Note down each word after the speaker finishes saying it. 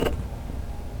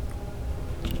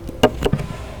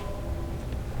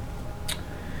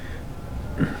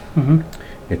Mm-hmm.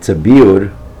 It's a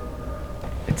biur.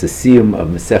 It's a siyum of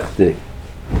Masechta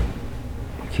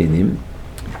Kinim,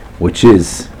 which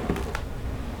is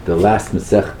the last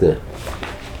Masechta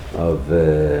of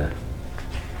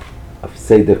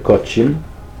Seder Kotshim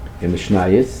in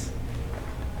Mishnayos.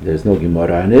 There's no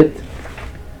Gemara on it,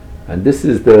 and this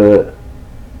is the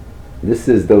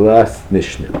last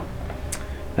Mishnah,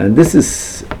 and this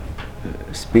is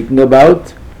speaking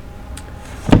about.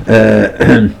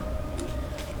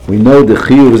 We know the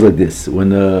chiyuv is like this: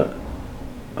 when a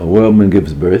woman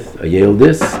gives birth, a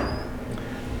yildis,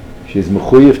 she's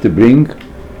mechuyev to bring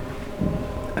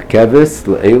a keves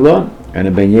le'ela and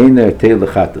a benyena teil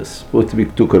lechatos. Supposed to be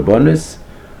two korbanos,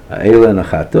 a eila and a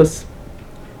chatos.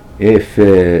 If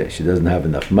she doesn't have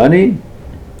enough money,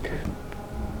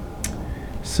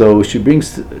 so she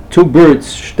brings two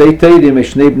birds, shtei teirim e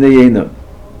shnei bnei yena,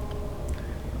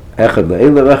 echad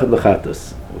le'ela v'echad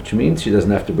lechatos, which means she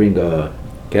doesn't have to bring a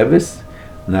keves,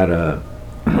 not a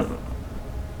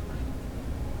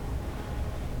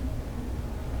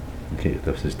okay,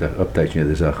 das ist der Abteilung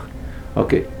der Sache.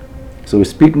 Okay, so we're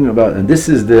speaking about, and this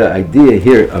is the idea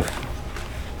here of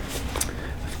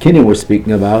Kinim we're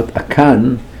speaking about.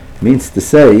 Akan means to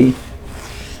say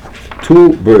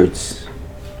two birds,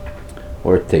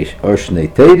 or shnei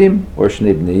teirim, or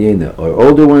shnei bnei yena, or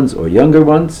older ones, or younger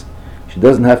ones. She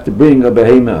doesn't have to bring a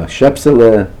behema, a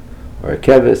shepsele, or a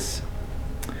keves.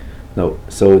 No,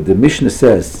 so the Mishnah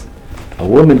says, a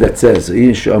woman that says, she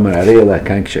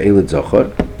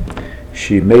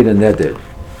made a neder,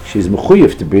 she's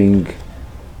mechuyev to bring,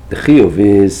 the chiyuv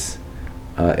is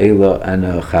eila and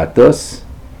a chatos,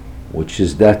 which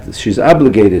is that she's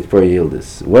obligated for a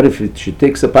yildis. What if she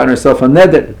takes upon herself a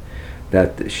neder,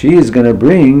 that she is going to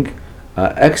bring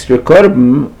extra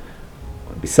korban,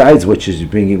 besides what she's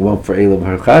bringing one for eila and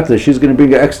her chatos, she's going to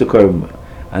bring an extra korban.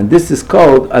 And this is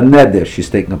called a neder she's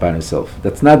taking upon herself.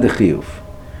 That's not the chiyuv.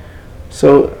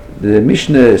 So the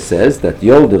Mishnah says that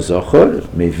Yolda Zochor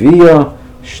Mevia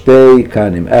Shtei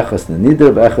Kanim Echas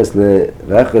LeNidr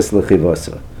V'Echas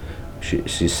LeChivasa.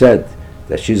 She said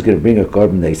that she's going to bring a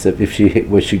korban nesef if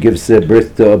she gives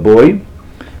birth to a boy.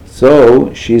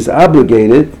 So she's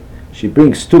obligated. She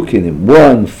brings two kinim,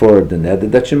 one for the neder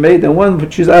that she made, and one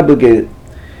which she's obligated.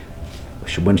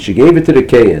 When she gave it to the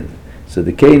Kayan, so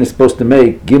the Kayan is supposed to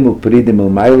make Gimel Peridim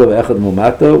L'Mayla V'Echad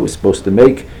L'Mato. We're supposed to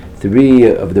make 3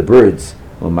 of the birds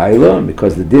L'Mayla,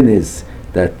 because the din is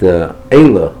that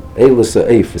Eila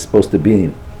Sa'if is supposed to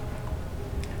be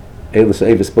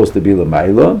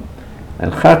L'Mayla,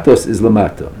 and Chatos is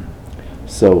L'Mato.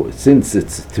 So since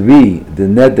it's 3, the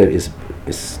neder is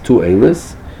 2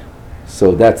 Eilas,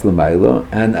 so that's L'Mayla,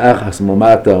 and Achas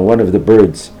L'Mato, one of the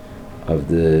birds of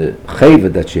the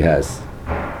Chayva that she has,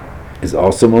 is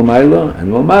also L'Mayla,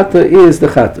 and L'Mato is the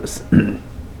Chatos.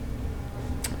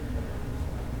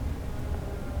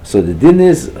 So the din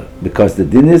is, because the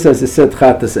din is, as I said,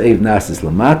 Chatas Eiv Nasis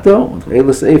L'Mato, and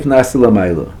Eilas Eiv Nasis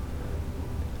L'Mayla.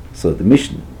 So the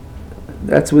Mishnah,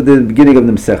 that's what the beginning of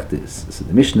the Masechta is. So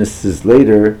the Mishnah says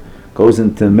later, goes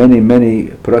into many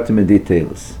pratim and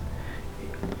details.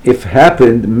 If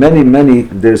happened, many,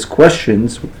 there's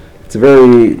questions,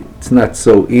 it's not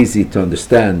so easy to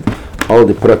understand all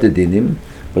the pratidinim,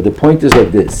 but the point is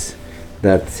like this,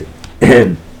 that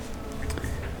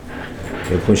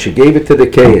when she gave it to the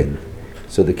Kayan,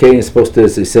 so the Kayan is supposed to,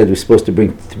 as I said, we're supposed to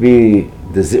bring 3,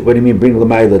 what do you mean bring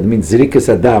L'Mayla? It means Zirikas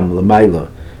Adam, L'Mayla,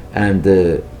 and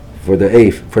for the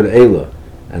Eila,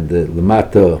 and the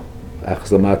L'Mato,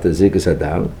 Achas L'Mato, Zirikas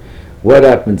Adam. What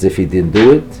happens if he didn't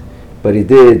do it? But he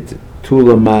did 2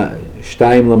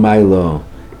 Shtayim L'Mayla,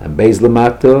 and Beis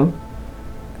L'Mato,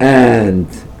 and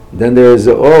then there's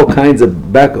all kinds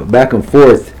of back and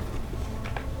forth,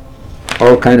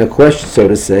 all kind of questions, so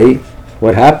to say.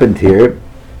 What happened here?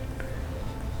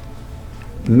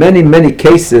 Many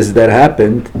cases that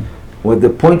happened. Well, the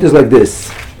point is like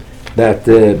this: that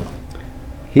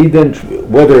he didn't,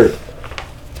 whether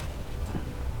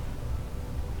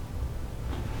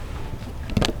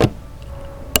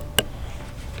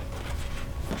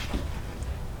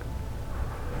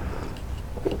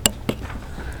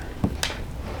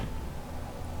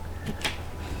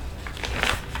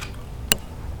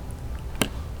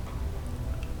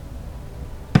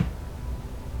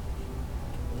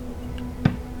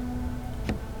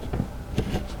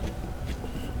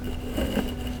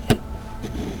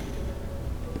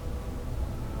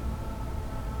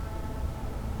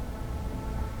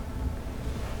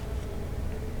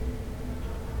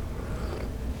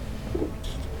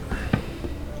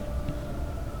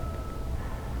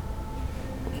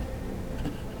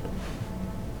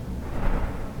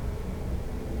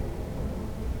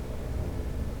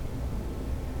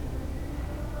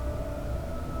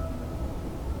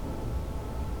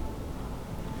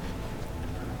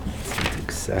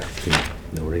exactly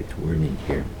the right wording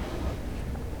here.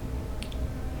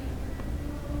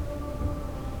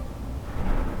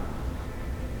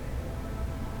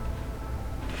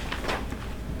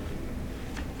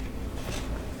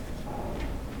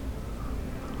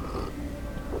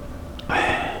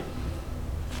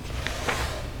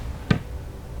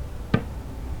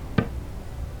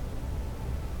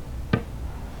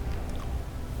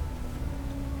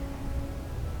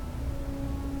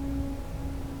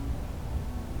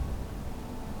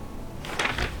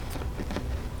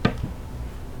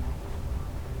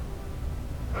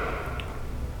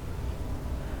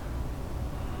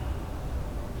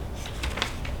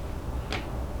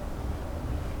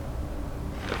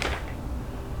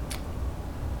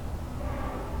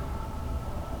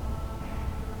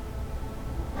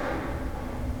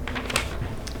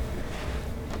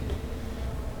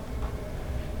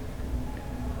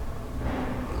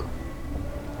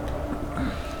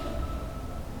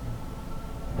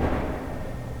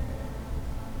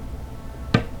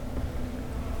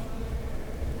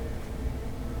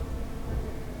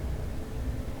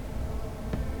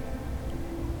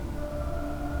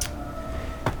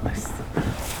 Nice.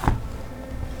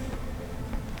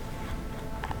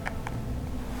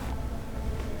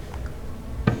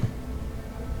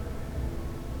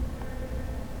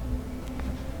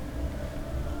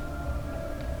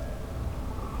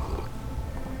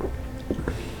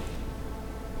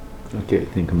 Okay, I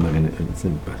think I'm not gonna. It's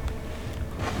in, but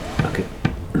okay.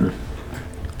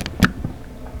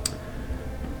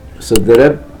 So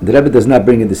the Rebbe does not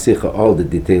bring in the Sikha all the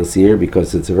details here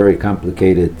because it's a very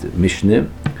complicated Mishnah,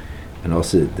 and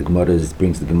also the Gemara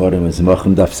brings the Gemara as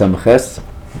Machim Daf Samches.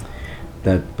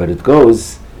 But it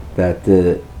goes that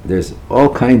there's all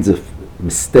kinds of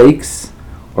mistakes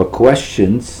or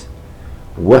questions.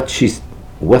 What she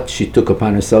took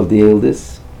upon herself, the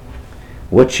eldest,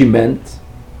 what she meant.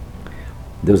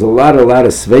 There's a lot of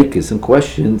sveikas and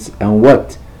questions on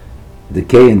what the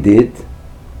Kayan did,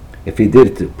 if he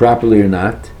did it properly or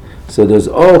not. So there's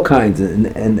all kinds, and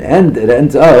it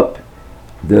ends up,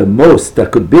 the most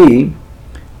that could be,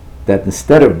 that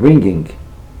instead of bringing,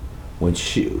 when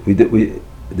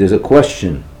there's a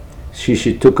question,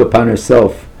 she took upon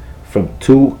herself from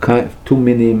two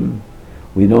minim,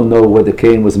 we don't know whether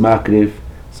Kayan was makriv,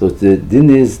 so the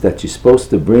din is that she's supposed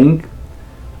to bring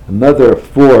another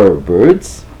 4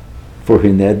 birds for her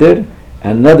neder,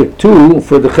 and another 2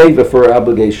 for the chayva, for her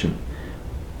obligation,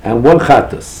 and 1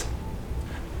 chatos.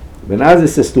 Benazir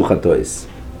says 2 chatois.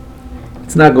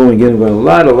 It's not going in. We're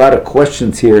going a lot of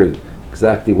questions here.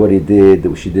 Exactly what he did.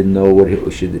 She didn't know what he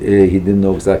didn't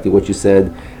know exactly what she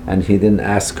said, and he didn't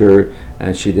ask her,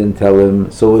 and she didn't tell him.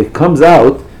 So it comes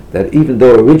out that even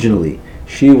though originally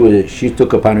she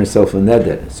took upon herself a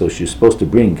neder, so she's supposed to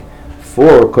bring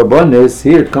 4 korbanos.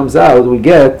 Here it comes out, we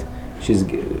get she's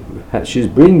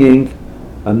bringing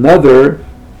another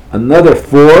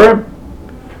 4,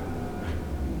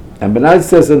 and Benaz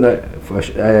says in the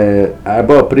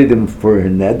Arba Pridim for her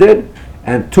neder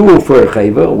and 2 for her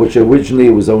chayva, which originally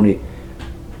was only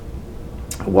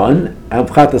 1, and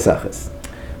pchatasachas.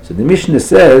 So the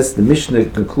Mishnah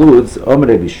concludes,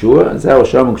 Omer Bishua, Zeh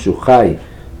Shamuk Shuchai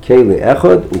Keli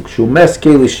Echad Ukshu Mes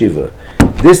Keli Shiva.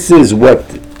 This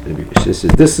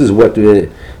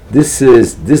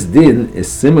din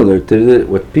is similar to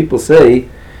what people say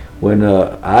when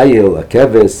a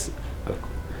keves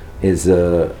is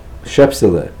a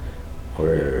shepsele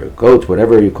or a goat,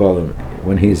 whatever you call him.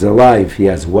 When he's alive, he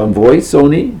has one voice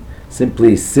only.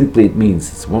 Simply it means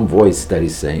it's one voice that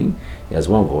he's saying. He has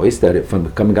one voice that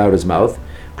from coming out of his mouth.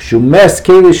 Kshumes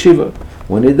keli shiva.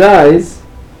 When he dies,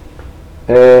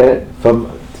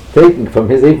 from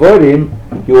his evorim,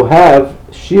 you have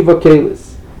shiva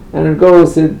kelis, and it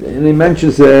goes and he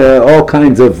mentions all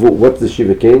kinds of what's the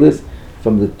shiva kelis.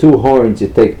 From the 2 horns, you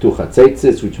take 2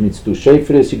 chatzetzes, which means 2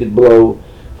 shofars you could blow.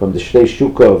 From the shnei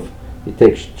shukov, you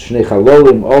take shnei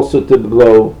chalolim also to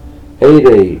blow.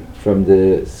 Eirei, from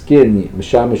the skin,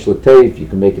 mishamish lateif, you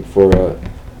can make it for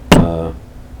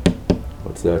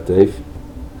what's that teif?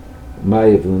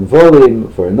 Mayav l'nvolim,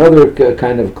 for another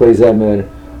kind of klei zemer.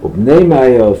 Ubnei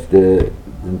mayav, the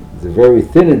very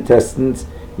thin intestines,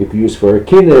 you can use for a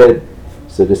kinneret.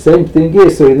 So the same thing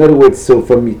is, so in other words, so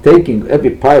from taking every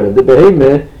part of the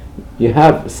behemoth, you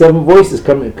have 7 voices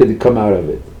could come out of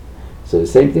it. So the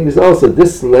same thing is also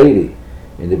this lady,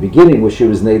 in the beginning when she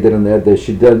was neder on that,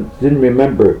 she didn't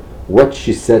remember what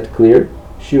she said clear.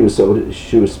 She was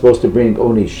supposed to bring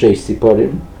only 6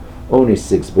 siparim, only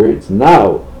 6 birds.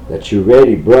 Now that she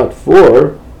already brought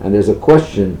 4, and there's a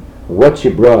question what she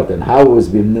brought and how it was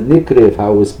being nikriv,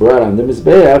 how it was brought on the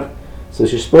mizbeach, so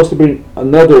she's supposed to bring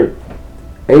another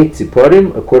 8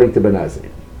 tziporim according to Benazir.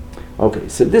 Okay,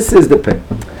 so this is the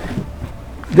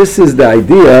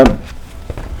idea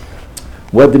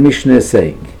what the Mishnah is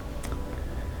saying.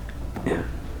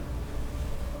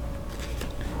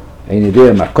 Ein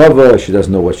idea makova, she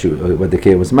doesn't know what the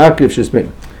kid was makriv, she's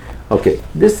making. Okay,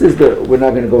 this is we're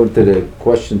not going to go into the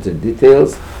questions and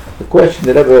details. The question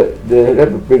that the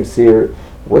Rebbe brings here,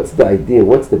 what's the idea,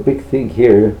 what's the big thing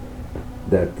here,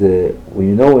 that when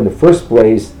you know in the first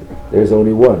place there's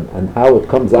only one, and how it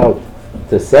comes out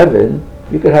to 7,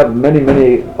 you could have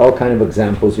many, all kind of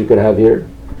examples you could have here.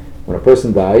 When a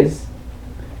person dies,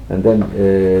 and then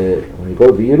when you go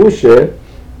to Yerusha,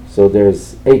 so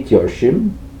there's 8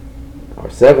 Yorshim, or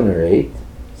 7 or 8,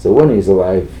 so when he's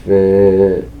alive,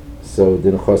 so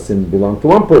the Nechosim belong to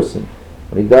one person.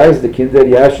 When he dies, the Kinder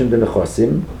Yashim the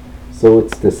Nechosim, so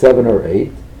it's the 7 or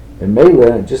 8. And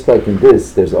Mela, just like in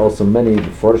this, there's also many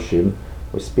Forshim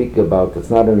who speak about it's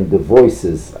not only the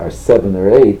voices are 7 or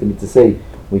 8, I mean to say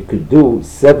we could do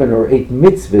 7 or 8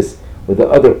 mitzvahs with the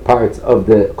other parts of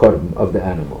the korban, of the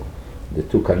animal. The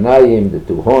 2 karnayim, the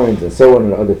 2 horns, and so on,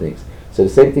 and other things. So the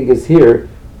same thing is here,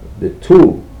 the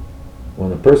 2,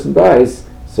 when a person dies,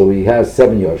 so he has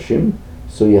 7 Yoshim,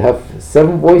 so you have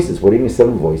 7 voices. What do you mean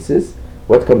 7 voices?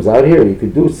 What comes out here? You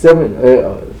could do 7,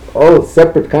 all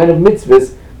separate kind of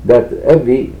mitzvahs that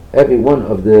every one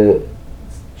of the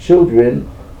children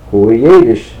who are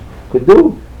Yiddish could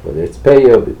do, whether it's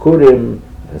Peya, Bikurim,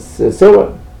 and so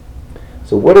on.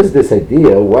 So what is this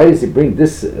idea? Why does he bring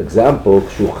this example?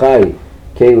 Shuchai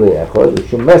Kele Echad,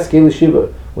 Shumes Kele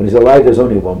Shiva. When he's alive, there's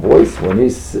only one voice. When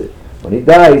he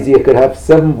dies, he could have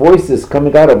 7 voices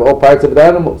coming out of all parts of the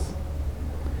animals.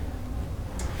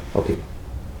 Okay.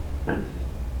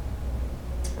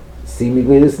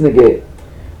 Seemingly this negate.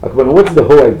 Okay, what's the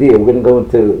whole idea? We're going to go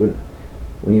into,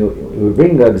 when you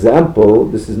bring the example,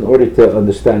 this is in order to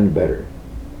understand better.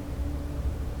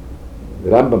 The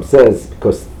Rambam says,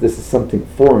 because this is something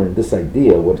foreign, this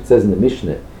idea, what it says in the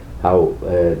Mishnah, how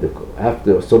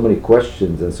after so many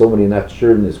questions and so many not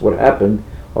sureness, what happened,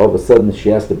 all of a sudden she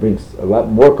has to bring a lot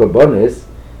more korbanos,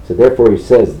 so therefore he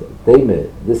says,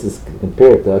 this is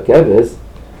compared to Akeves.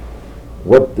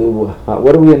 What do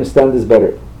we understand this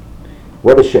better?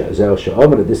 What is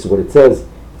Sha'amar? This is what it says.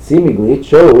 Seemingly it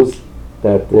shows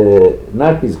that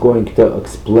not he's going to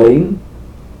explain.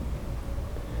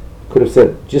 Could have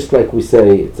said, just like we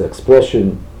say, it's an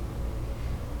expression.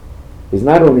 He's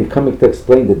not only coming to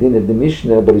explain the din of the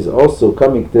Mishnah, but he's also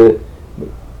coming to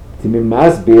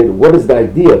masbir, what is the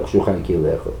idea of Shulchan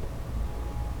Kilechot?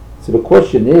 So the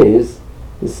question is,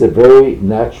 this is a very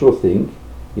natural thing.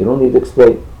 You don't need to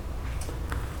explain.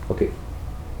 Okay.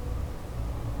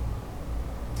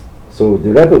 So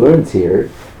the Rebbe learns here,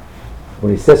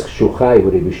 when he says Shuchai,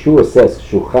 when Yeshua says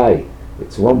Shuchai,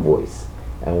 it's one voice.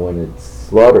 And when it's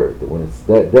slaughtered, when it's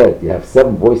dead, you have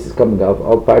 7 voices coming out of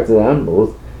all parts of the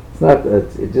animals.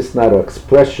 It's just not an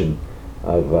expression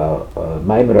of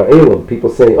Maimer Elam. People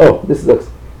say, oh, this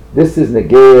is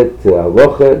negayat to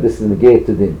halacha, this is negayat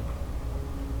to din.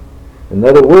 In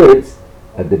other words,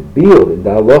 at the biur in the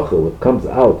halacha, what comes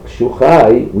out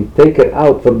Shuchai, we take it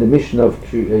out from the mission of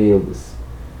Yildis.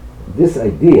 This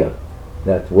idea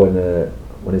that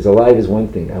when it's alive is one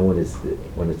thing, and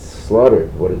when it's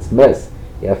slaughtered, when it's mess,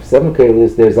 you have 7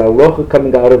 kelis. There's halacha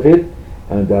coming out of it,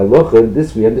 and the halacha,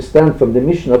 this we understand from the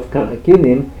mission of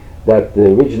Kinim, that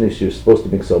originally she was supposed to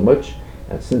make so much,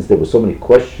 and since there were so many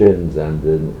questions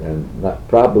and not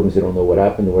problems, you don't know what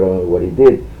happened, what he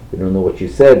did, you don't know what she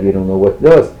said, you don't know what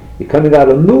does. You're coming out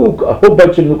a whole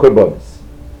bunch of new korbanos.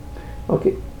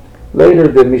 Okay. Later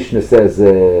the Mishnah says,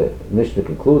 Mishnah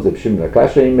concludes, Shimon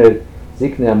Akasha Imer,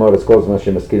 Zikne Amoritz calls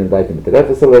Mashem Askin and Daitim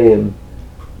Terefes Aleim.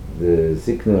 The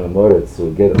Zikne Amoritz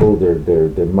who get older,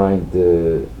 their mind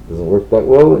doesn't work that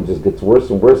well, it just gets worse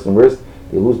and worse and worse.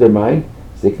 They lose their mind.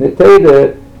 Zikne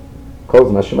Teide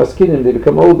calls Mashem Askinim, they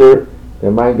become older,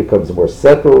 their mind becomes more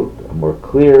settled, and more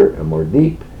clear, and more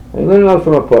deep. And learn a lot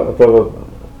from a pasuk.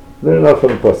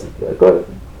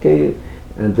 Okay,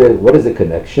 and then what is the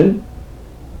connection?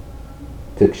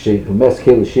 To Shumes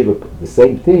Keli Shiva, the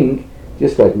same thing,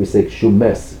 just like we say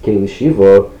Shumes Keli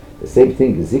Shiva, the same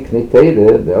thing, Zikne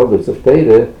Teide, the elders of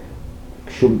Teide,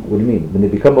 what do you mean? When they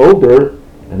become older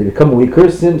and they become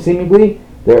weaker, seemingly,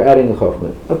 they're adding a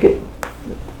Chachma. Okay.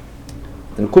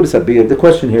 And the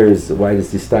question here is, why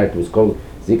does this start? It was called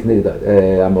Zikne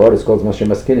Amoritz calls Mashem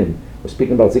Askinim. We're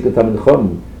speaking about Zikne Tamid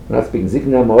Chom. We're not speaking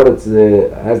Zikne Amoritz.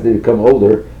 As they become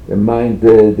older, their mind,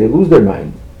 they lose their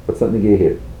mind. What's not negay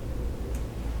here?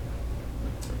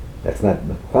 That's not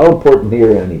how important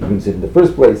here, and he brings it in the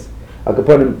first place.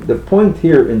 The point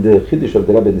here in the Chiddush of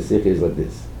the Rebbe Nesich is like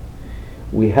this.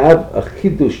 we have a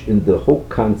chidush in the whole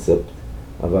concept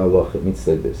of halacha. It means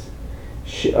like this: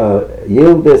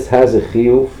 Yildes has a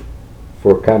chiyuv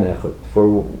for kan echad,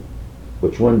 for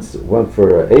which one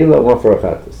for Eila, one for a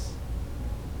Chatos.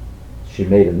 She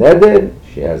made a neder.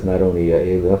 She has not only a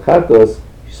Eila and Chatos.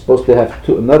 She's supposed to have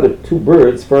another two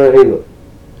birds for a Eila.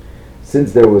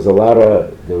 Since there was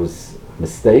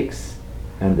mistakes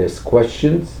and there's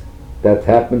questions that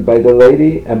happened by the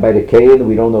lady and by the Kain,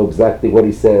 we don't know exactly what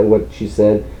he said, what she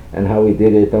said, and how he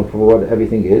did it, and for what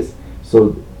everything is.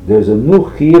 So there's a new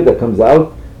chiyuv that comes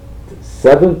out,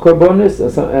 7 korbanos,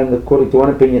 and according to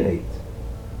one opinion, 8.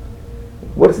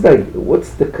 What's the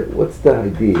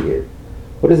idea here?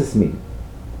 What does this mean?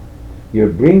 You're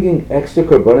bringing extra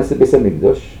korbanos to Beis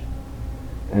Hamikdash,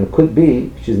 and could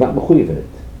be she's not mechuyev in it.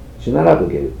 She's not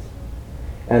obligated.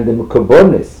 And the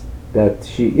korbanos that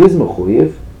she is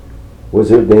mechuyev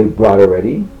they brought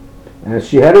already, and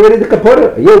she had already the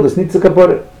kapara. Yildes needs a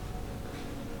kapara.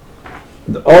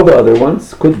 All the other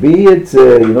ones could be it's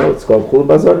called chul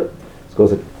bazar.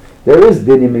 There is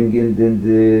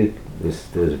dinim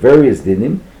there's various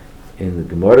dinim in the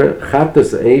Gemara.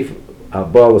 Chatos eif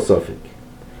abal sofik.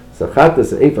 So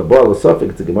chatos eif abal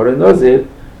sofik. It's a Gemara Nazir.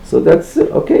 So that's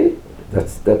okay.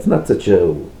 That's not such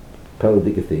a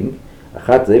paradigmatic thing.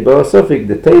 Chatos eif abal sofik.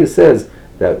 The Torah says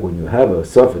that when you have a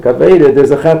sofik aveda,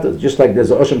 there's a chatos, just like there's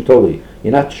a oshem toli.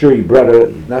 You're not sure you did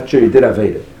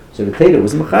aveda. So the Torah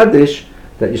was mechadish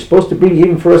that you're supposed to bring,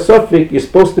 even for a sofik, you're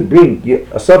supposed to bring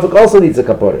a sofik also needs a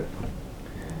kapara.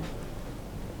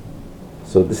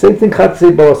 So the same thing chatos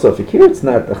eif abal sofik. Here it's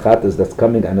not a chatos that's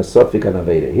coming on a sofik and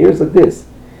aveda. Here it's like this.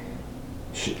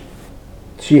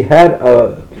 She had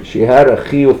a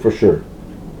chiyuv for sure.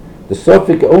 The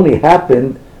sofik only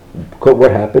happened.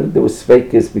 What happened? There was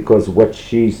fakis because what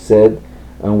she said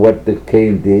and what the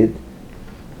Cain did.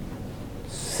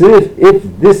 So if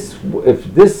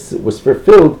this was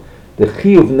fulfilled, the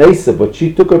chiyuv neisa, but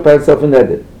she took upon herself and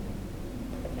added.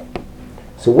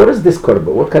 So what is this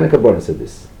korban? What kind of korban is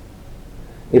this?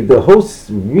 If the whole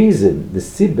reason, the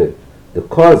sibbe, the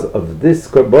cause of this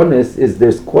korban is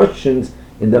there's questions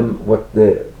in them what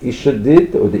the isha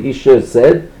did or the isha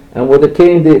said and what the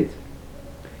Cain did.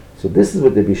 So this is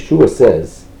what the Bishua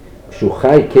says.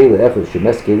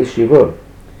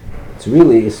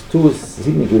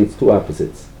 Seemingly it's two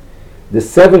opposites. The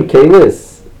 7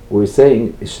 kelis we're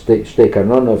saying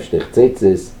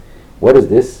what is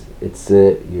this? It's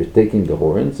you're taking the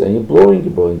horns and you're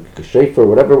blowing shofar,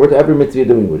 whatever mitzvah you're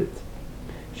doing with it.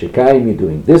 Shekayim, you're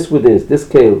doing this with this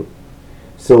kel.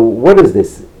 So what is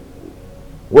this?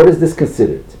 What is this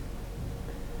considered?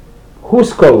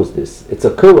 Whose kol is this? It's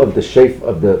a kol of the shape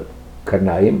of the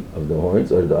karnaim, of the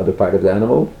horns, or the other part of the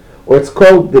animal, or it's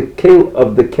called the kol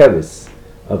of the kevis,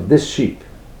 of this sheep.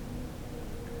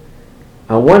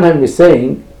 On one hand, we're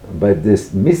saying, but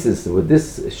this missus with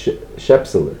this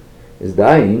shepseler is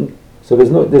dying, so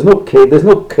there's no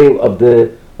kol of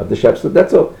the shepseler.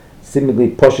 That's all. Seemingly,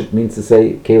 poshet means to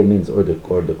say kol means or the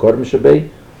korban shabei,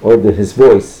 or his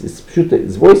voice.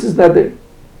 His voice is not there.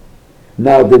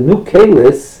 Now the new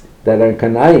kelis that are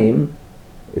kanaim,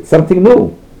 it's something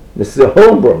new. This is a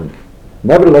homebrewing.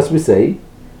 Nevertheless, we say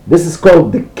this is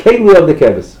called the keli of the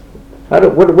kevis.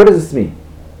 What does this mean?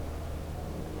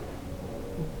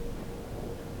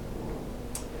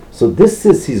 So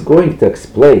he's going to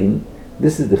explain.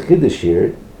 This is the chiddush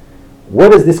here.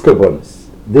 What is this korbanos?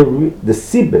 The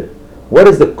sibbe. What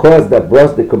is the cause that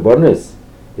brought the korbanos?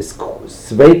 Is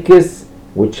sveikis,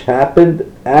 which happened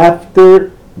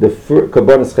after the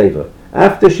korbanos chayva.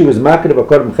 After she was maked of a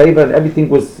korban chayva and everything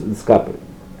was skaper.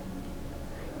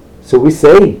 So we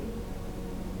say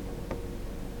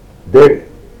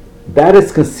that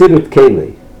is considered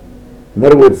keli. In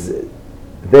other words,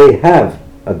 they have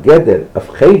a geder of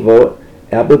chayva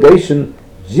obligation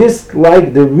just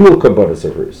like the real korbanos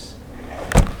of hers.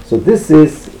 So this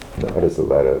is there's a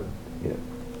lot of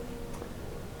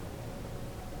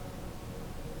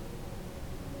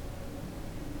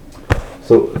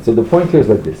So the point here is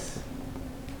like this.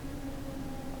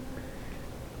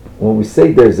 When we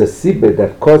say there's a sibbe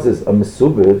that causes a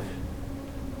mesubev,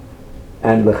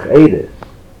 and l'ch'eire,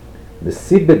 the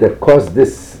sibbe that caused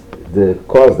this, the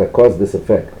cause that caused this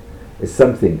effect, is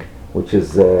something which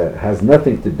is has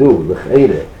nothing to do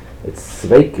l'ch'eire. It's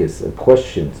sveikis and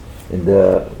questions in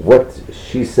the what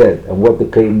she said and what the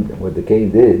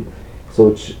Cain did.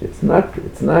 So it's not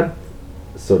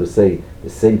so to say the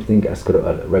same thing as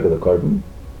a regular korban.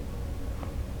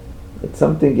 It's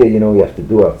something you have to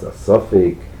do as a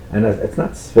suffix, and it's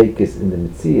not sveikis in the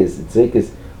mitzias. It's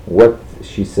sveikis what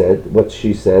she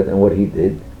said, and what he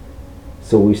did.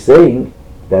 So we're saying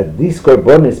that these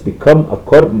korbanos become a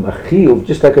korban, a chiyuv,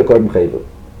 just like a korban chayvah.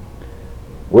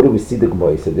 What do we see the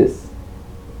Gemara say this?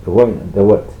 The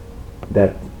what?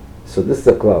 That, so this is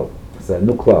a klal. It's a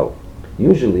new klal.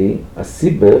 Usually, a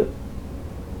sibah,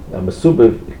 a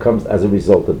mesubav, comes as a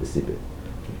result of the sibah.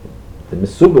 The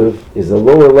mesubav is a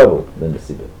lower level than the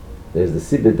sibah. There's the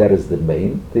sibah that is the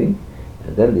main thing,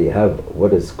 and then they have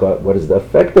what is the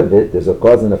effect of it. There's a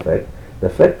cause and effect. The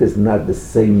effect is not the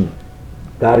same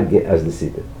target as the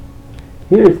sibah.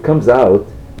 Here it comes out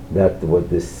that what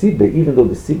the sibah, even though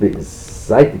the sibah is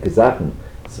seitige Sachen,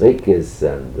 Zweikes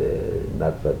and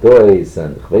not vadois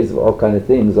and chveiz, all kind of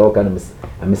things, all kind of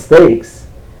mistakes,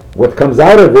 what comes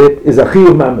out of it is a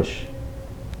chiyuv mamash.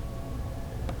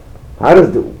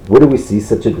 What do we see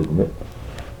such a dugma?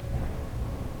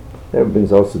 There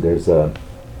brings also, there's a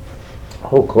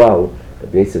whole cloud, a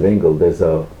base of angle,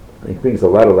 it brings a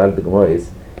lot of the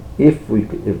Gemaras, if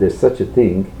there's such a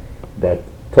thing, that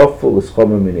tofel is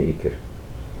chomer min ikir.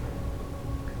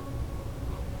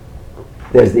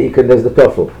 There's the ikr and there's the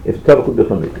tofel. If the tofel could be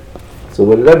chomer. So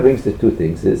what that brings to two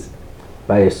things is,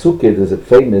 by a sukkah there's a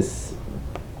famous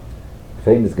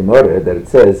Gemara that it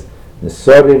says,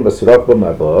 Nesorim basrach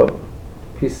b'mabah,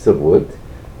 pieces of wood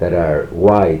that are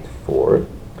wide 4,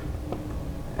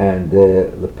 and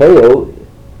the pail,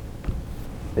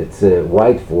 it's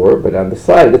wide 4, but on the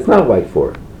side it's not wide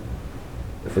 4.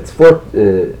 If it's 4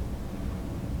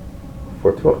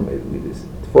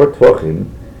 tvachim,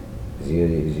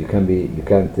 you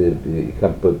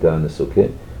can't put down a sukkah.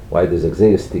 Why? There's a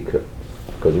gzeirus tikra,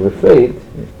 because you're afraid.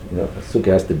 A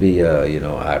sukkah has to be right.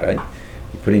 You're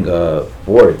putting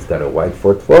boards that are wide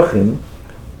 4 tvachim,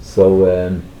 so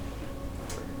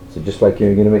just like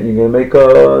you're gonna make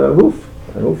a roof.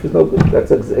 A roof is no good.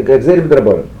 That's a gzeirus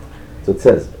b'drabanan. So it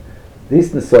says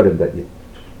these nesorim that you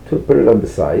put it on the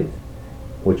side,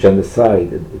 which on the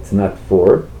side it's not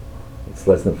 4, it's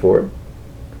less than 4.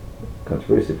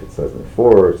 Controversy if it's less than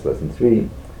 4 or it's less than 3.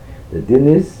 The din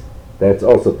is that it's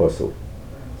also possible.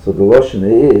 So the lashon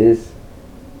is,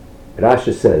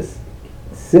 Rashi says,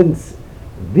 since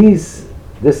this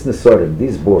nesorim,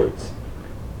 these boards,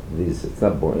 it's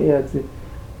not board,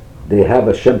 they have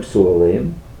a shem psul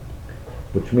aleim,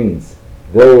 which means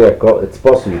it's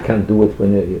possible you can't do it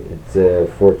when it's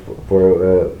 4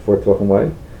 tvachim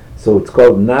wide. So it's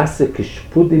called nase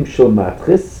kishpudim shel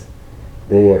matchis.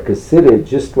 They are considered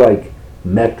just like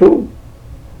metal.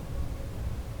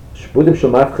 Shpudim shel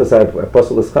matchis are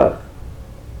pasul l'schach.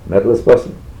 Metal is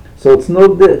possible. So it's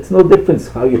no difference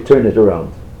how you turn it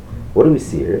around. What do we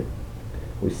see here?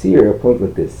 We see here a point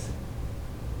like this.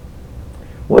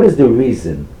 What is the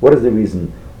reason? What is the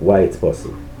reason why it's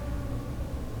possible?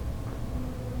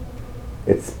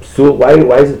 It's psul.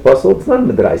 Why is it possible? It's not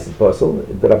midrais. It's possible.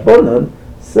 The Rabbanan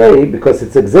say because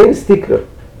it's a gzeirus tikra.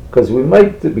 Because we're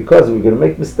going to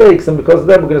make mistakes, and because of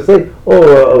that we're going to say,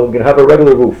 we're going to have a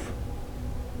regular roof.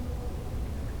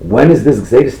 When is this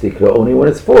gzeirus tikra? Only when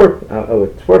it's 4.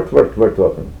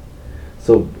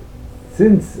 So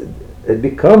since it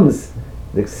becomes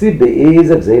the ksibe is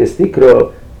a gzeirus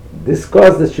tikra, this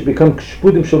causes that should become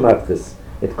shpudim shel matchis.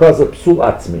 It causes a psul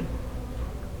atzmi.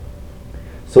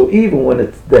 So even when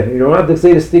it's not the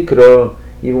gzeirus tikra,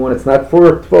 even when it's not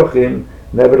 4 tvachim,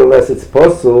 nevertheless it's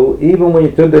possible even when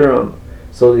you turn it around.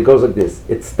 So it goes like this.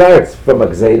 It starts from a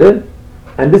gzeira,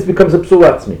 and this becomes a psul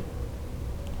atzmi.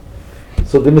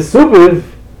 So the mesubav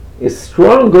is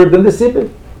stronger than the sibah.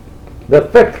 The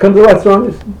effect comes a lot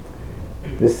stronger.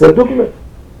 This is a dugma.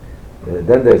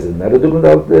 Then there's another dugma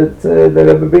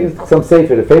that brings some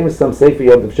sefer, the famous some sefer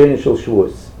Yom Tov Sheni Shel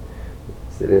Shavuos.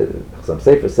 Some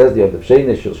sefer says the Yom Tov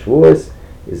Sheni Shel Shavuos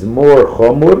is more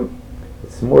chomur,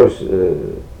 it's more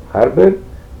harber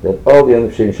than all the Yom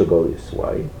Tov Sheni Shel Golius.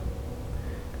 Why?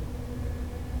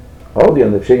 All the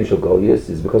Yom Tov Sheni Shel Golius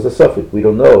is because of suffix. We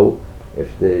don't know if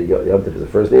the Yom Tov is the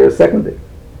first day or the second day.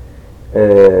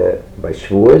 By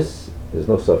Shavuos, there's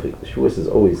no suffix. Shavuos is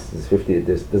always 50.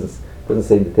 Doesn't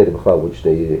say in the Torah B'chal which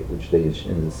day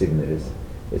in the Signa is.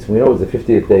 We know it's the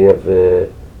 50th day of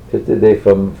 50th day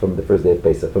from the first day of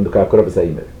Pesach, from the Karkorah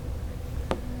B'Sayimir.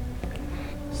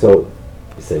 So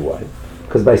you say why?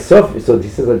 Because by Sof, so he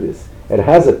says like this: it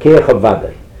has a keach of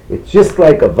vaday. It's just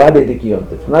like a vaday dik Yom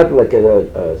Tov, not like a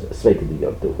sveika dik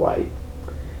Yom Tov. Why?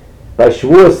 By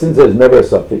Shavuos, since there's never a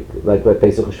suffix, like by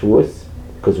Pesach Shavuos,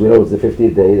 because we know it's the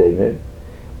 50th day.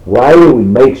 Why do we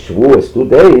make Shavuos 2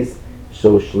 days?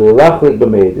 So shlilach like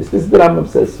b'meidus. This is the Rambam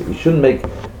says. We shouldn't make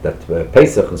that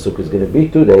Pesach and Sukkot is going to be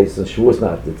 2 days and Shavuos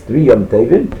not. It's 3 Yom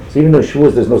Tovim. So even though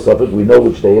Shavuos there's no suffix, we know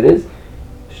which day it is.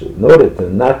 In order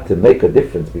not to make a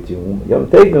difference between Yom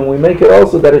Tovim, we make it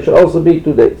also that it should also be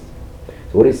 2 days.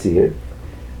 So what do you see here?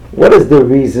 What is the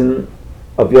reason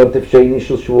of Yom Tov Sheni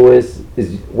Shel Shavuos?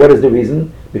 What is the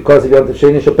reason? Because of Yom Tov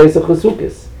Sheni Shel Pesach and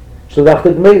Sukkos. Shalach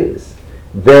Gmeilis.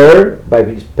 There, by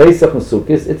Pesach and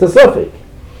Sukkos, it's a suffix.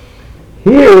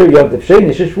 Here, Yom Tov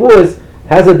Sheni Shel Shavuos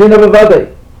has a din of a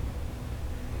vadai,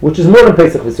 which is more than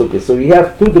Pesach and Sukkos. So you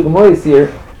have two Dugmois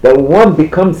here, that one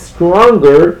becomes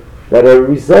stronger, that a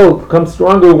result comes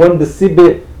stronger when the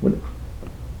Sibbe...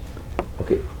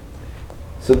 Okay.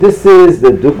 So this is the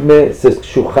Dugme, says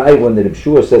Kshuchai, when the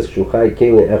Rebshua says Kshuchai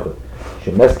Kele Echot.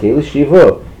 Shemes Kele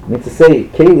Shiva. I mean to say,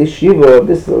 Kele Shiva,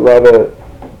 this is a lot of...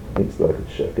 I think it's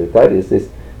like a title, this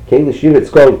Kele Shiva, it's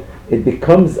called, it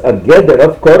becomes a gather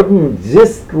of Korban,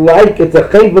 just like it's a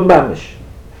Chayva Mamish.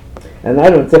 And I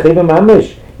don't say Chayva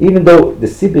Mamish, even though the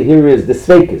Sibbe here is the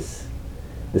Sveikas.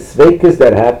 The Sveikas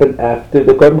that happen after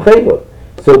the Korban Chayva.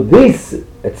 So this,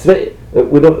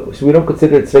 we don't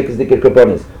consider it Sveikas Dikir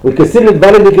Korbanos. We consider it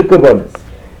Valid Dikir Korbanos.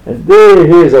 And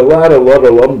here's a lot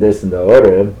of this in the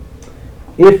order.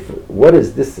 What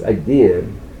is this idea?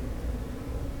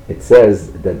 It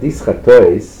says that these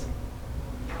chatois,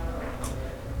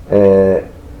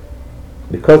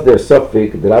 because they're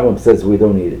suffix, the Rambam says we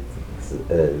don't eat it.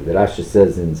 The Rashi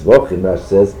says in Zvochim, Rashi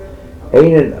says,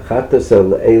 Einen chatos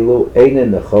al elu,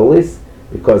 einen necholis,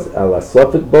 because al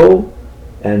suffix bowl,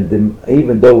 and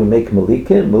even though we make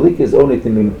malika is only to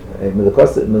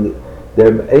melikosa,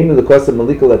 they're aiming the kosa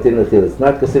malika latin lachila. It's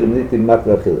not considered malika mat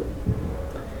lachila.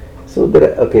 So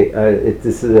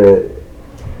this is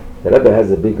the Rebbe has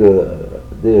a big,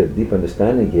 deep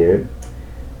understanding here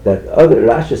that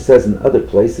Rashi says in other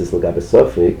places, like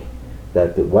Abisofik,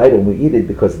 that why don't we eat it?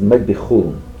 Because it might be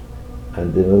chulun,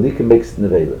 and the malika makes it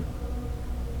nevela.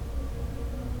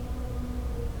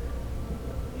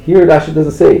 Here Rashi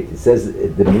doesn't say it. It says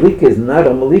the malika is not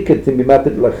a malika to be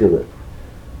matir lachila.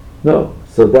 No,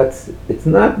 so it's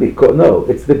not because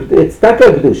it's taka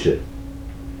kedusha.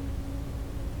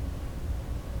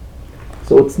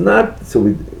 So it's not. So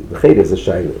the cheder is a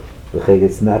shayla. The cheder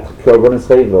it's not korbanos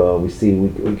chayva. We see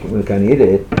we can eat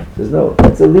it. There's no.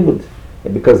 It's a limud,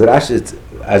 and because Rashi,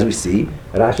 as we see,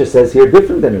 Rashi says here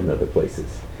different than in other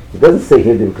places. It doesn't say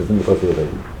here because in the Choseh.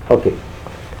 Okay,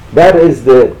 that is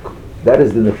the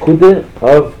nekuda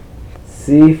of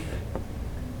Sif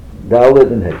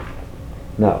Dalet and Hey.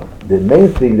 Now the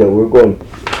main thing that we're going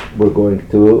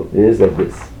to is like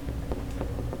this.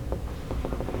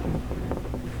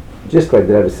 Just like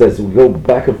the Rebbe says, we go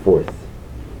back and forth.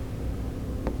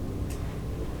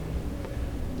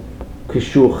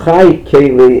 Kishuchai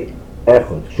Kele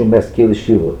Echad, Shumes Kele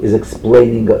Shiva, is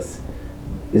explaining us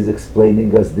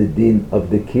the din of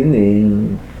the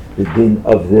kinning, the din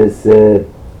of this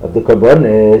of the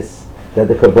karbonis, that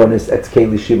the karbonis ex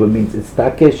Kele Shiva means it's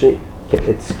takesh,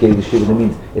 it's Kele Shiva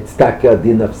means it's take a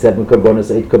din of 7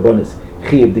 karbonis, 8 karbonis,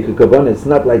 chiyuv dikar karbonis. It's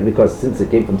not like because since it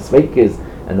came from Sveikis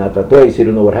and not Vatois, you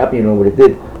don't know what happened, you know what it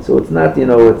did. So it's not,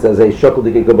 it's as a shokol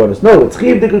dikar karbonis. No, it's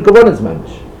chiyuv dikar karbonis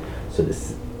mamish. So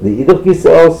the Idach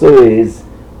Gisa also is,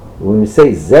 when we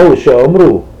say Zeu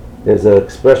She'omru, there's an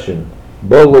expression,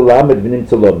 Bo L'lamed V'nim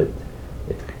Tzolomed.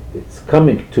 It's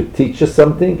coming to teach us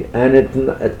something, and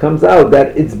it comes out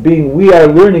that we are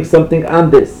learning something on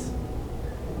this.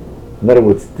 In other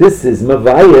words, this is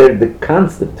Mavayer, the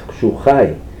concept,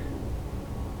 Shuchai,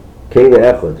 Kele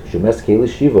Echad, Shumes Kele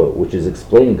Shiva, which is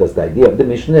explaining us the idea of the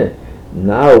Mishnah.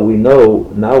 Now we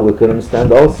can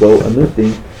understand also a new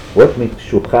thing. What means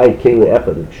Shuchai Kele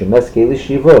Echad, Shumes Kele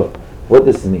Shiva? What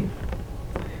does it mean?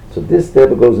 So this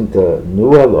Rebbe goes into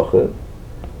new halacha,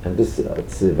 and this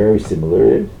it's very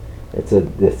similar. It's a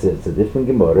different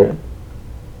Gemara,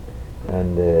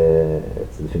 and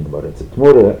it's a different Gemara. It's a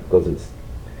Tmura because it's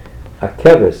a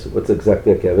keves. What's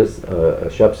exactly a keves? A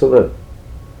shapsala.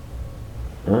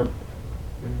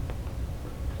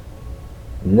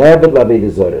 Never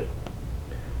labed zorah.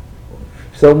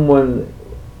 Someone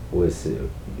was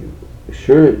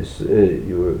sure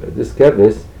you were this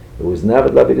keves. It was never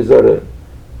labed zorah.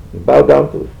 You bow down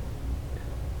to it.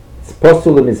 It's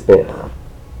possible in mizbeach.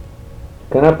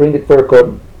 Cannot bring it for a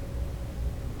korban.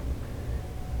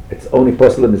 It's only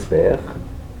possible in mizbeach.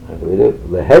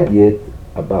 Lehedyet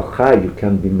a balchai you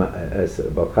can be as a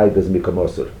balchai doesn't become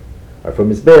osur. Or from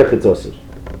mizbeach it's osur.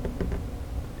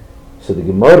 So the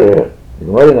Gemara in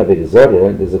Avodah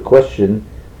Zarah, there's a question: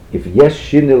 if yes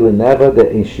shinu l'navad,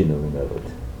 there ain't shinu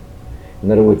l'navad.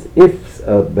 In other words, if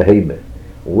a behemoth,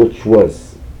 which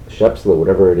was shapsla,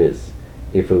 whatever it is,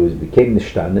 if it became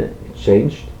nishtane, it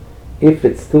changed. If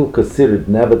it's still considered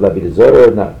navad l'Avodah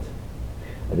Zarah or not.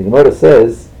 And the Gemara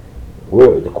says,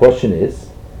 the question is,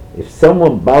 if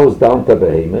someone bows down to a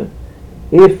behemoth,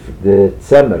 if the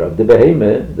tzemer of the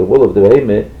behemoth, the wool of the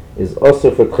behemoth, is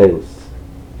also for tchelis.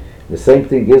 The same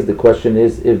thing is, the question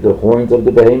is, if the horns of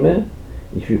the behemoth,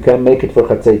 if you can make it for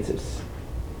chatzitzis,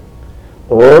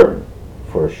 or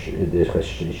for the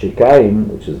shikaim,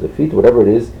 which is the feet, whatever it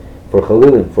is, for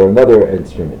chalilim, for another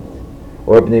instrument,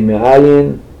 or bnei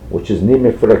me'ayin, which is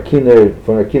nimir for a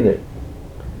kinner.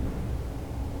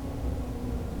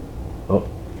 Oh,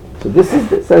 so this is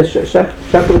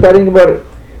shakul about it.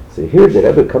 So here the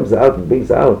Rebbe comes out and brings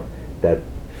out that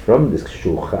from this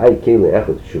shuchai kele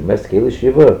echad shumes kele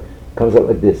shiva comes out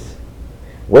like this.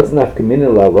 What's nafkamina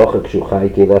la'alocha shuchai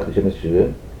kele echad shumes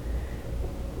shiva?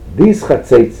 These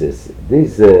chatzitzis,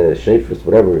 these shafers,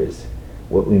 whatever it is,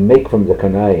 what we make from the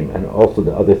kanaim and also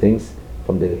the other things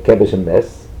from the kebesh and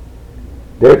mes,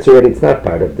 there it's not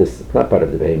part of this. It's not part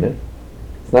of the behemoth.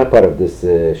 It's not part of this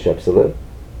shepsela.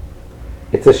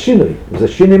 It's a shinui. There's a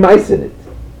shinui mice in it.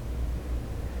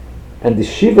 And the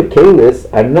shiva kelis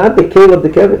are not the kale of the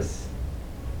keves.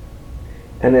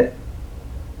 And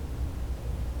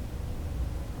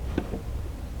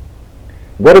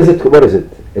what is it? What is it?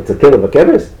 It's a kale of a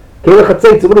keves. Kale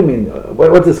chatzitz. What do you mean?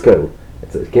 What's this kale?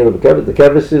 It's a kale of a keves. The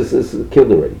keves is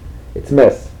killed already. It's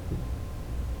mess.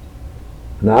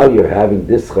 Now you're having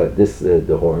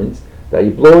the horns that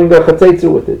you're blowing a chatzitz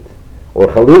with it, or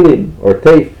chalilim, or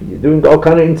teif. You're doing all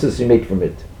kind of incense you make from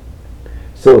it.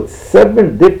 So it's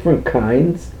 7 different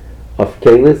kinds of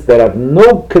kelis that have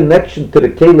no connection to the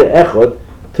kele echad,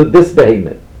 to this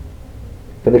behemoth,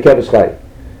 from the kevesh chai.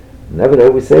 Never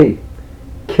we say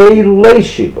kele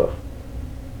shiva.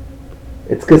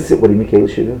 It's considered. What do you mean kele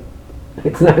shiva?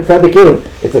 It's not the kele.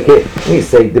 It's a kele. We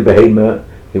say the behemoth.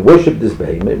 He worshipped this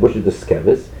behemoth. He worshipped this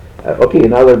keves. Okay,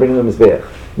 now they're bringing them his beach.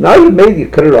 Now you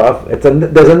cut it off. There's a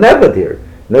nevet here.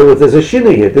 In other words, there's a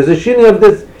shini here. There's a shini of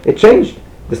this. It changed.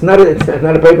 It's not a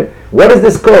behemoth. What is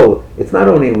this called? It's not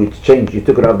only we changed. You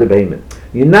took it off the behemoth.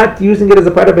 You're not using it as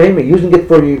a part of behemoth. You're using it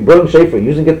for your blowing shafer.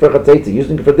 Using it for chatzeitza.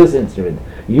 Using it for this instrument.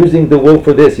 Using the wool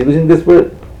for this. You're using this for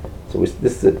it. So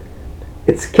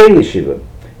it's keli shiva.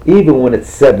 Even when it's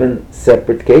 7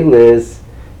 separate kelis.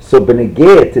 So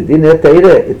benegeh to din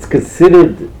etayra, it's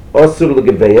considered osur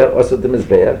legeveya, osur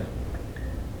demizbeach.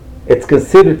 It's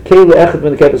considered kele echad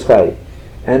ben keves chai,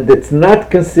 and it's not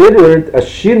considered a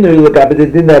shinui legabe the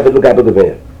din avad legabe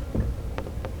geveya.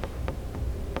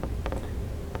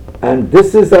 And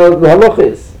this is how the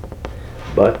halacha is.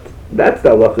 But that's the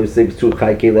halacha who says shu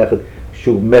chai kele echad,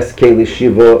 shu mes kele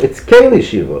shiva. It's kele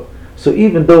shiva. So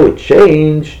even though it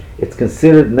changed, it's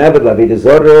considered navad lavida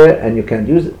zorah, and you can't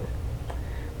use it.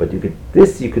 But you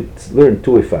could learn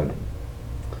two ifanim.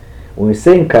 When we're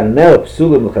saying karnel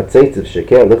psulim l'chatzeitzav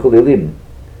sheker l'chulilim,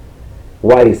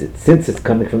 why is it? Since it's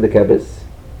coming from the keves.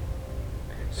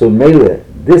 So mele,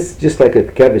 this just like a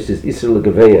keves is isur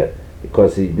l'geveya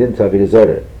because he didn't have it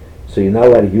zorah. So you're not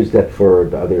allowed to use that for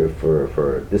the other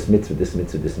for this mitzvah, this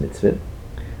mitzvah, this mitzvah.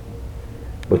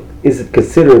 But is it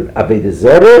considered avodah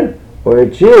zarah or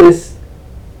just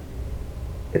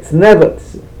it's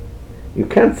nevet? You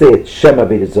can't say it's Shem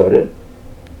Avodah Zarah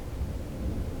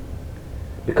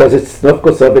because it's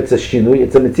Nofkosov, it's a Shinui,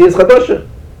 it's a Metzias Chadosha.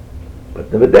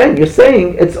 But then you're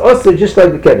saying it's also just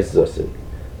like the Kevis is also.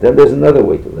 Then there's another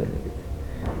way to learn it.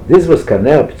 This was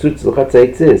Kanel, P'tzutz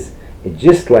L'chatzaitzis. It's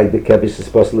just like the Kevis is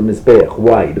supposed to Mizbeach.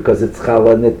 Why? Because it's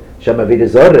Chala and it's Shem Avodah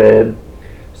Zarah,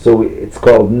 so it's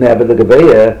called Neva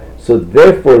L'Geveya, so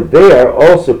therefore they are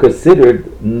also considered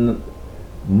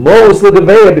Mos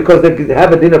l'geveya because they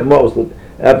have a din of mos,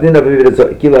 a din of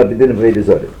kila, a din of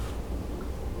avodah.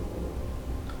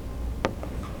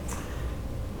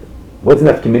 What's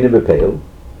nafkamina b'peil?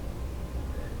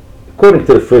 According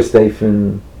to the first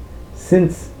Eifen,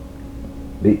 since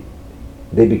they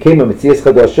became a metzias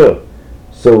chadasha,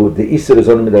 so the isur is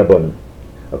only midrabanan.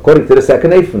 According to the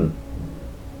second Eifen,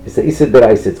 it's the isur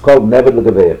deraisa. It's called nevad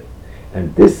l'geveya,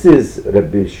 and this is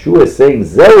Rabbi Shua saying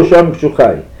zeu sham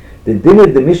shuchai. The dinner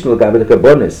the Mishnah Gabe the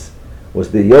Karbonis was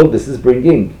the yod this is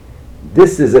bringing.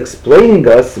 This is explaining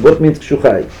us what means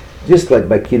kshuchai. Just like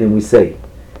by Kinim we say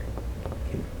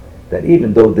that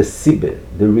even though the sibbe,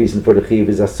 the reason for the chiv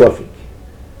is asofik,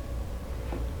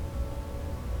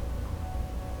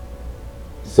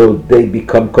 so they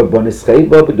become Karbonis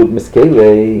chayba b'dug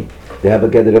miskele. They have a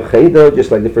gather of chayda just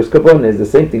like the first Karbonis. The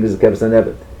same thing as the Keves and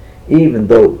Evet. Even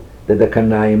though the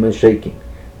kanayim is shaking,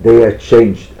 they are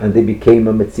changed and they became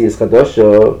a Metzias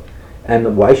Chadosha.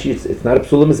 And why it's not a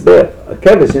Psula Mizbeach. A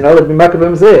Kevis, you're not allowed to be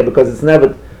Makabah Mizbeach because it's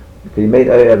never, he made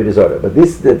Avodah Zarah. But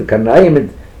this, the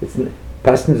Kanayim, it's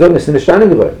past Nizor, it's in the Shani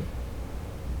Devar.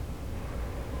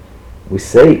 We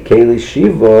say, Keli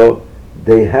Shiva,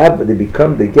 they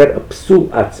get a Psul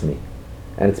Atzmi.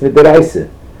 And it's Midaraisa.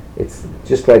 It's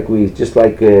just like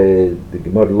the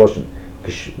Gemara Loshen.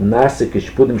 nasa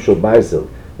kishpudim shel barzel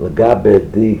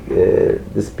lagabe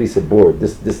this piece of board,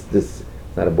 this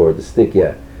not a board, the stick,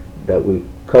 yeah, that we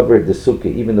covered the sukkah,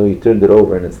 even though you turned it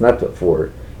over and it's not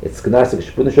for, it's nasa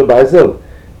kishpudim shel barzel.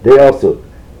 They also,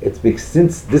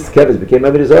 since this kevis became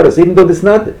avodah zarah, so even though it's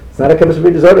not a kevis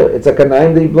avodah zarah, it's a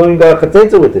kanayim that you're blowing the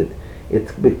chatzetza with it.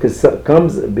 It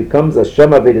becomes a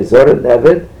shema avodah zarah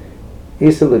neved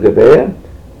isa legabeya,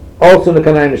 also in the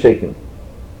kanayim shaking.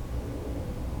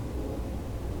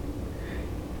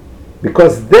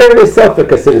 Because there is suffolk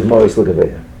considered moris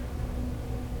legabeya.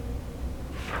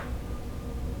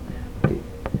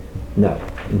 Now,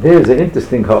 there's an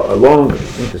interesting order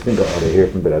here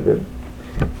from Berabim.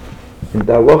 In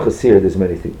the halachas here, there's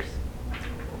many things.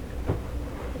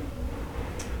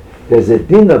 There's a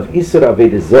din of isur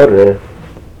avodah zarah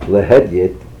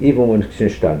lehedyet even when it's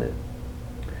nishtane.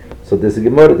 So there's a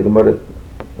gemara. The gemara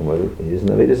is an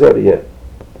avodah zarah, yeah.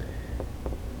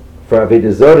 For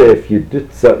avodah zarah, if you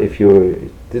did some avodah,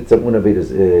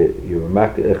 you were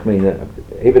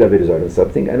avodah zarah on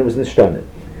something, and it was nishtane.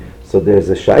 So there's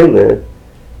a shaila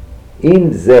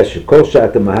in zeh shekol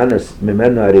shat mahanas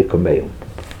mimenu arei komeyu.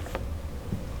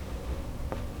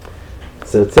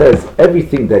 So it says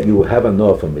everything that you have a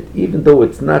know from it, even though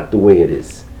it's not the way it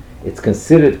is, it's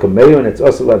considered komeyu and it's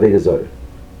also avodah zarah.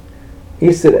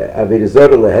 Isur avodah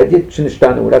zarah lehedyet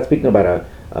shenishtan. We're not speaking about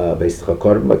a beis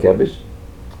chakorban makevish.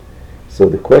 So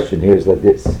the question here is like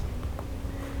this: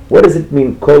 what does it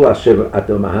mean kol asher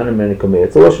ato mahanim mimenu komeyu?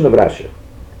 It's a lashon of Rashi.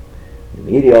 The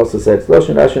Meiri also said it's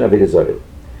lashon Rashi and avodah zarah.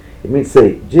 It means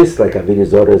say just like avodah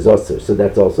zarah is osir, so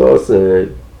that's also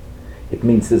osir. It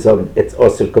means it's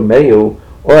osir komeyu,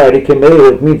 or ari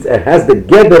komeyu. It means it has the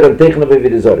gather and teichen of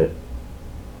avodah zarah.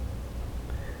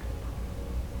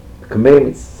 Komeyu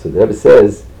means, so the Rebbe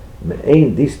says,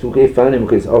 me'ein these two reifanim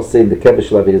is also in the kevesh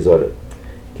avodah zarah.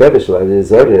 Kevesh avodah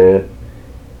zarah,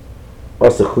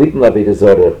 osir chlipim avodah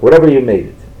zarah, whatever you made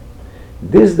it.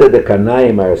 This the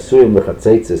kanayim are asurim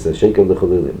lechatzeitzes and shekel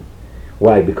lechalilim.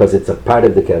 Why? Because it's a part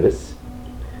of the kevesh.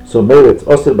 So maybe it's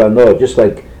osir banoah, just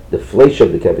like the flesh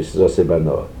of the kevish is osir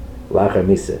banoah, lachar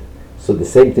miseh. So the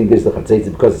same thing is the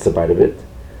chatzeitzah because it's a part of it.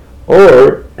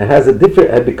 Or it has a different.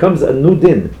 It becomes a new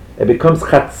din. It becomes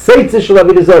chatzeitzah shel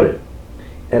avodah zarah,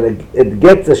 and it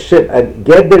gets a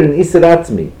gather in isur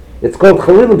atzmi. It's called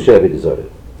chalilim shel avodah zarah.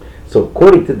 So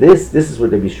according to this is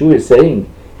what the Bishu is saying.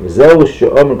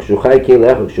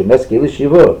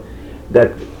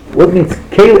 That what means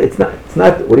kele? It's not.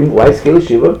 What do you mean? Why is kele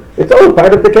shiva? It's all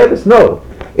part of the kevis. No.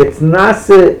 It's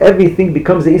nasa, everything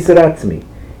becomes the isur atzmi.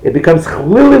 It becomes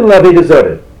chlilim l'avodah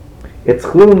zarah. It's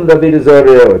chlilim l'avodah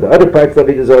zarah, or the other parts of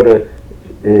avodah zarah,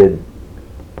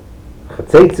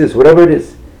 chatzeitzis, whatever it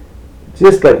is.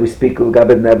 Just like we speak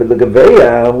l'gabed nebed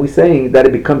l'gaveya, we're saying that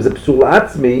it becomes a psul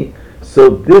atzmi. So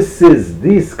this is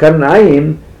these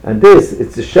kanayim, and this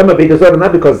it's the shem avodah zarah,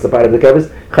 not because it's a part of the kevis.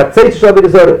 Chatzeitzis avodah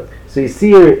zarah. So you see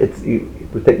here,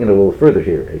 we're taking it a little further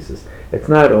here. It's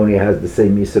not only has the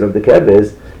same isur of the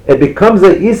keves, it becomes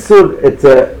a isur.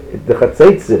 The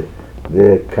chatzeitzah,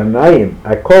 the kanayim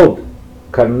are called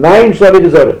kanayim shel avodah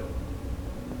zarah.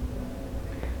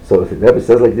 So if the Rebbe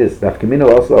says like this, nafkamina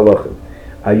also alachim,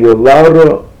 are you allowed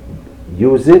to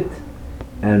use it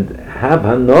and have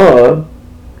hanoah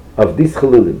of this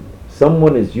chalulim?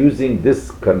 Someone is using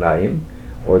this kanayim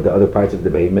or the other parts of the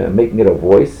behemoth and making it a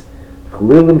voice.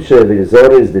 Chalulim shel avodah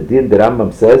zarah is the din that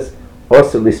Rambam says.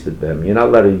 Also listed them. You're not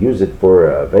allowed to use it for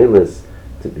velas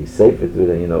to be safe. A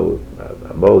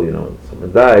mole.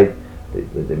 Someone died.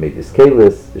 They made this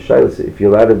kalis. The shilas. If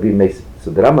you're allowed to be made,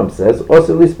 so the Rambam says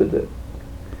also listed them.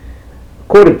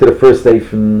 According to the first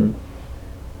seifin,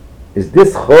 is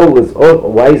this chol is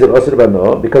why is it osir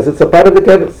b'noah? Because it's a part of the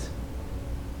kevis.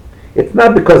 It's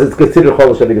not because it's considered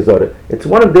chol shel avodah zarah. It's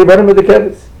one of the bottom of the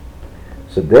kevis.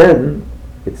 So then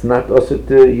it's not osir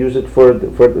to use it for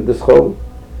this chol.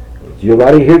 You're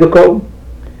allowed to hear the kol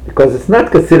because it's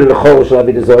not considered a chol shel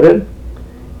avodah zarah.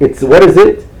 It's what is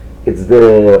it? It's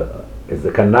the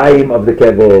kanayim of the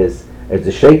keves. It's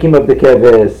the shaking of the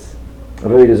keves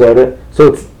of avodah zarah.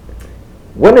 So it's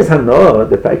when is hanoah?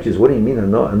 The fact is, what do you mean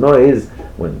hanoah? Hanoah is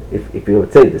when if you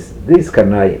would say these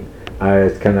kanayim are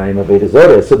kanayim of avodah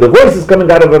zarah. So the voice is coming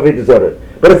out of avodah zarah.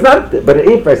 But it's not. But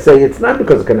if I say it's not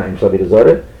because of kanayim shel avodah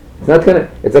zarah, it's not kanayim.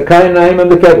 It's a kanayim of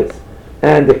the keves.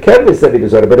 And the kev is avodah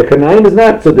zarah, but the kanayim is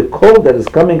not. So the kol that is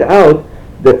coming out,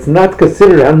 that's not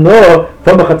considered hanoah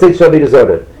from a chatzeitzah shel avodah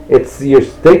zarah. It's you're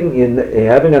taking in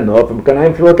having hanoah from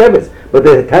kanayim from a kevis, but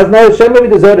it has no shem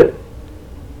avodah zarah.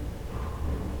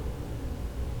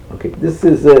 Okay, this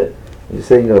is you're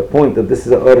saying a point that this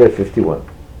is order 51.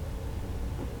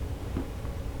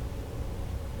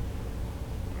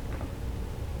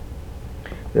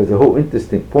 There's a whole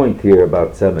interesting point here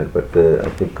about Samet, but I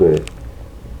think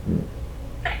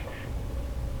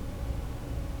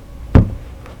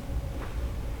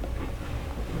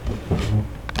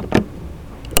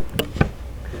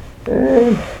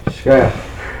Shkaya.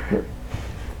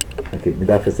 okay,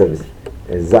 Midafis says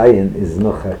Zion is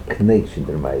noch a knetch in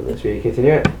der Meile. Should we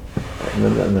continue it? No.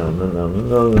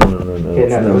 Okay,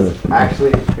 no, that was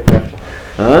actually exceptional.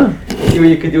 Huh? See what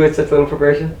you could do with such little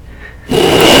preparation?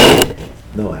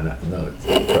 No, it's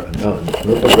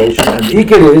no preparation. And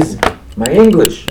Iker is my English.